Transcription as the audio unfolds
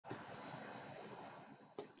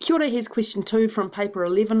Kia ora, here's question 2 from paper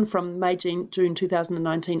 11 from May, June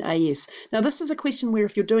 2019 AS. Now this is a question where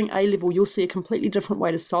if you're doing A-level, you'll see a completely different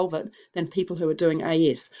way to solve it than people who are doing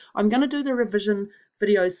AS. I'm going to do the revision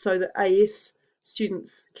videos so that AS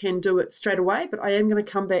students can do it straight away, but I am going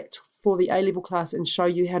to come back for the A-level class and show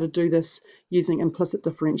you how to do this using implicit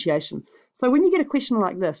differentiation. So when you get a question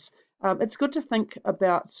like this, it's good to think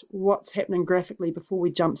about what's happening graphically before we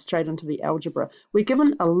jump straight into the algebra. We're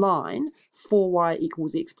given a line, 4y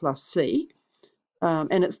equals x plus c,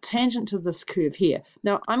 and it's tangent to this curve here.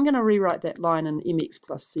 Now, I'm going to rewrite that line in mx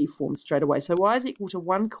plus c form straight away. So y is equal to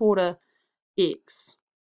 1/4 x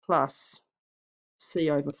plus c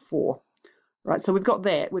over 4. Right, so we've got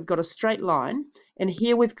that. We've got a straight line, and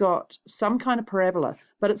here we've got some kind of parabola,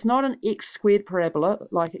 but it's not an x squared parabola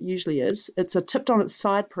like it usually is. It's a tipped on its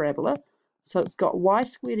side parabola, so it's got y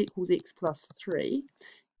squared equals x plus 3,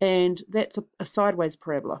 and that's a sideways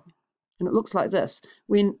parabola, and it looks like this.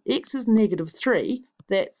 When x is -3,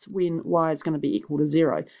 that's when y is going to be equal to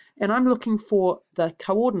 0, and I'm looking for the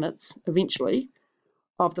coordinates, eventually,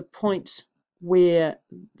 of the point where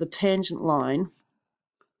the tangent line,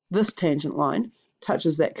 this tangent line,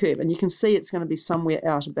 touches that curve, and you can see it's going to be somewhere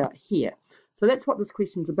out about here. So that's what this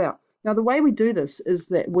question's about. Now the way we do this is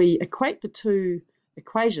that we equate the two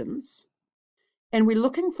equations, and we're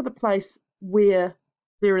looking for the place where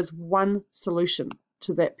there is one solution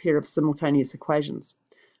to that pair of simultaneous equations,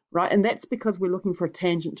 right? And that's because we're looking for a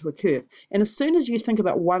tangent to a curve. And as soon as you think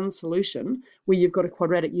about one solution where you've got a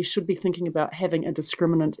quadratic, you should be thinking about having a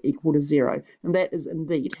discriminant equal to 0. And that is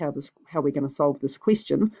indeed how we're going to solve this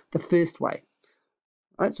question the first way.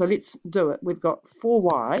 All right, so let's do it. We've got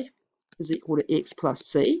 4y is equal to x plus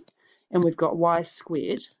c, and we've got y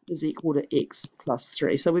squared is equal to x plus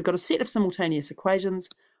 3. So we've got a set of simultaneous equations.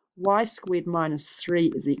 Y squared minus 3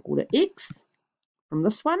 is equal to x from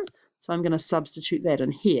this one. So I'm going to substitute that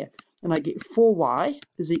in here, and I get 4y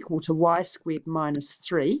is equal to y squared minus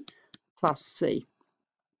 3 plus c.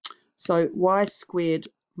 So y squared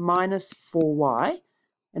minus 4y,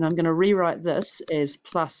 and I'm going to rewrite this as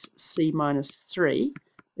plus c minus 3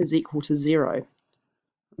 is equal to 0.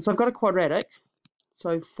 So I've got a quadratic.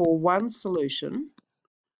 So for one solution,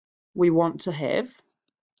 we want to have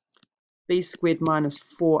b squared minus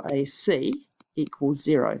 4ac equals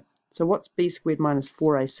 0. So what's b squared minus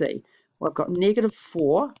 4ac? Well, I've got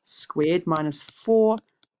 -4 squared minus 4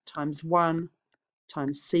 times 1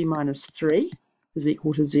 times c minus 3 is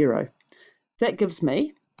equal to 0. That gives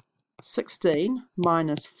me 16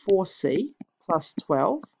 minus 4c plus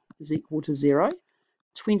 12 is equal to 0.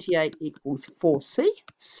 28 equals 4c.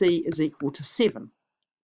 c is equal to 7.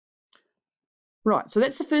 Right, so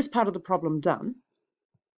that's the first part of the problem done.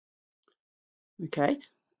 Okay,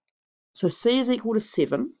 so c is equal to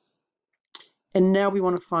 7. And now we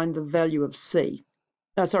want to find the value of c.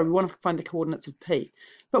 We want to find the coordinates of p.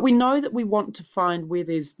 But we know that we want to find where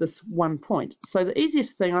there's this one point. So the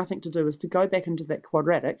easiest thing I think to do is to go back into that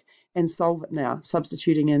quadratic and solve it now,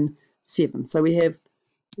 substituting in 7. So we have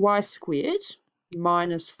y squared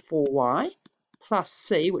minus 4y plus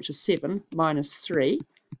c, which is 7, minus 3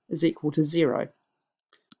 is equal to 0.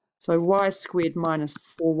 So y squared minus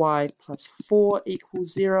 4y plus 4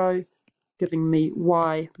 equals 0, giving me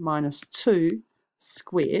y minus 2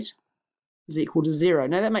 squared is equal to 0.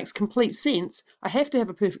 Now that makes complete sense. I have to have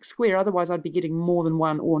a perfect square, otherwise I'd be getting more than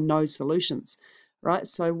one or no solutions, right?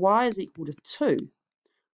 So y is equal to 2.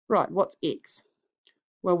 Right, what's x?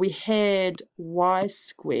 Well, we had y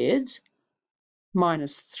squared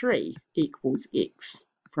minus 3 equals x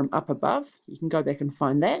from up above. You can go back and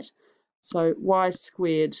find that. So y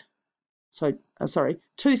squared,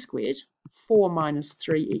 2 squared, 4 minus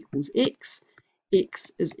 3 equals x.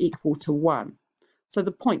 X is equal to 1. So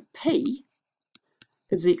the point P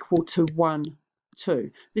is equal to 1,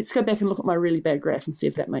 2. Let's go back and look at my really bad graph and see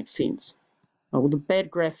if that makes sense. Oh, well, the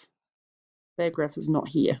bad graph is not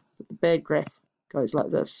here, but the bad graph goes like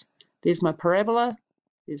this. There's my parabola,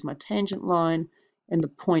 there's my tangent line, and the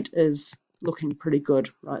point is looking pretty good,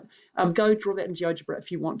 right? Go draw that in GeoGebra if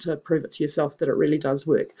you want to prove it to yourself that it really does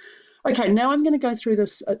work. Okay, now I'm going to go through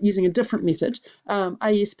this using a different method.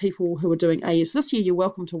 AS people who are doing AS this year, you're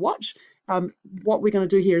welcome to watch. What we're going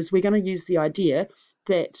to do here is we're going to use the idea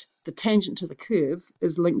that the tangent to the curve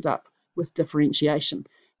is linked up with differentiation.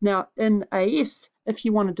 Now, in AS, if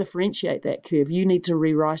you want to differentiate that curve, you need to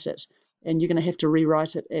rewrite it. And you're going to have to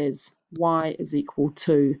rewrite it as y is equal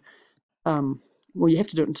to, well, you have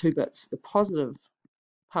to do it in 2 bits. The positive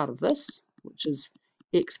part of this, which is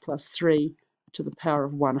x plus 3 to the power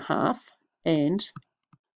of 1/2, and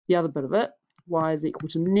the other bit of it, y is equal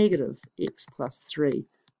to negative x plus 3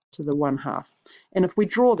 to the 1/2. And if we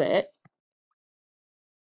draw that,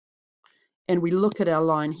 and we look at our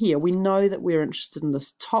line here, we know that we're interested in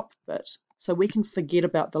this top bit, so we can forget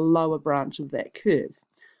about the lower branch of that curve,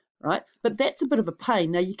 right? But that's a bit of a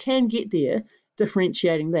pain. Now, you can get there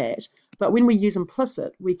differentiating that, but when we use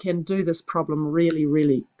implicit, we can do this problem really,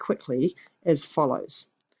 really quickly as follows,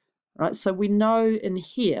 right? So we know in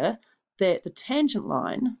here that the tangent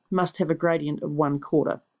line must have a gradient of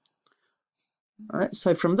 1/4. Right,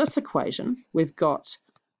 so from this equation, we've got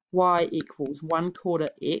y equals 1/4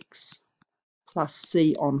 x plus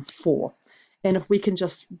c on 4. And if we can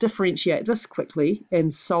just differentiate this quickly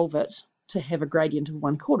and solve it to have a gradient of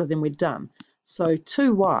 1/4, then we're done. So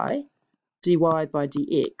 2y dy by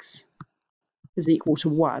dx is equal to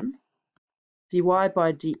 1. dy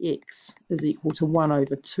by dx is equal to 1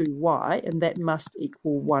 over 2y, and that must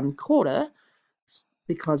equal 1/4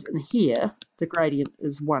 because in here the gradient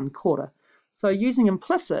is 1/4. So using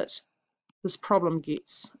implicit, this problem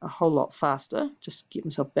gets a whole lot faster. Just get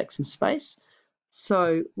myself back some space.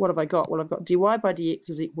 So what have I got? Well, I've got dy by dx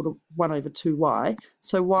is equal to 1 over 2y,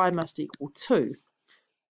 so y must equal 2.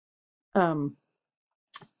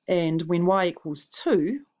 And when y equals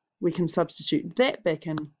 2, we can substitute that back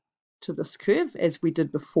in to this curve as we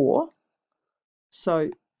did before.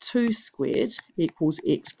 So 2 squared equals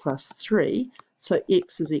x plus 3, so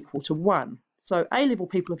x is equal to 1. So A-level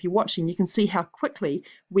people, if you're watching, you can see how quickly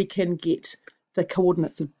we can get the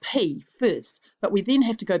coordinates of P first, but we then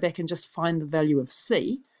have to go back and just find the value of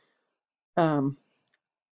C. I'm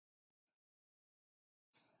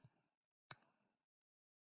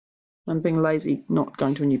being lazy, not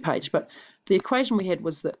going to a new page, but the equation we had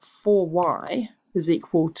was that 4y is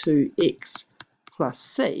equal to x plus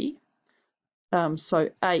c. So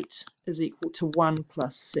 8 is equal to 1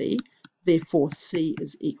 plus c. Therefore, C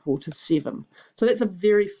is equal to 7. So that's a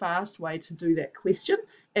very fast way to do that question,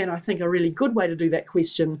 and I think a really good way to do that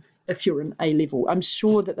question if you're in A-level. I'm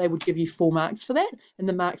sure that they would give you 4 marks for that, and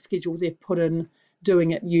the mark schedule they've put in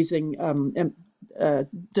doing it using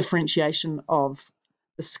differentiation of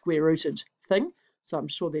the square rooted thing. So I'm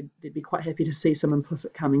sure they'd be quite happy to see some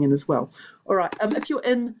implicit coming in as well. All right, if you're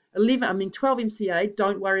in 12 MCA,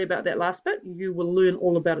 don't worry about that last bit. You will learn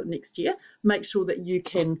all about it next year. Make sure that you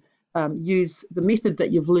can use the method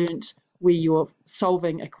that you've learnt where you're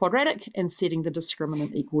solving a quadratic and setting the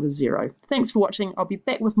discriminant equal to 0. Thanks for watching. I'll be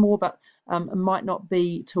back with more, but it might not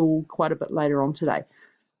be till quite a bit later on today.